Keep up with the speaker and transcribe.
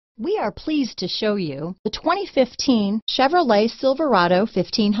We are pleased to show you the 2015 Chevrolet Silverado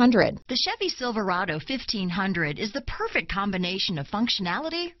 1500. The Chevy Silverado 1500 is the perfect combination of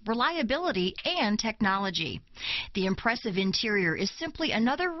functionality, reliability, and technology. The impressive interior is simply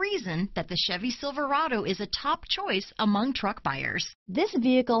another reason that the Chevy Silverado is a top choice among truck buyers. This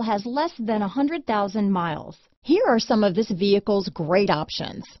vehicle has less than 100,000 miles. Here are some of this vehicle's great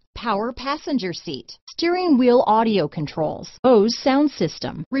options: power passenger seat, steering wheel audio controls, Bose sound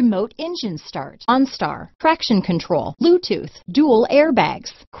system, remote engine start, OnStar, traction control, Bluetooth, dual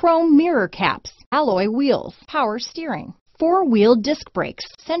airbags, chrome mirror caps, alloy wheels, power steering, four-wheel disc brakes,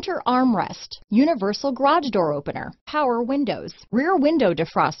 center armrest, universal garage door opener, power windows, rear window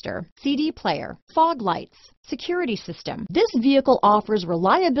defroster, CD player, fog lights, security system. This vehicle offers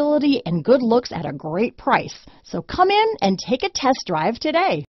reliability and good looks at a great price. So come in and take a test drive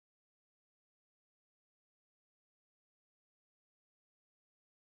today.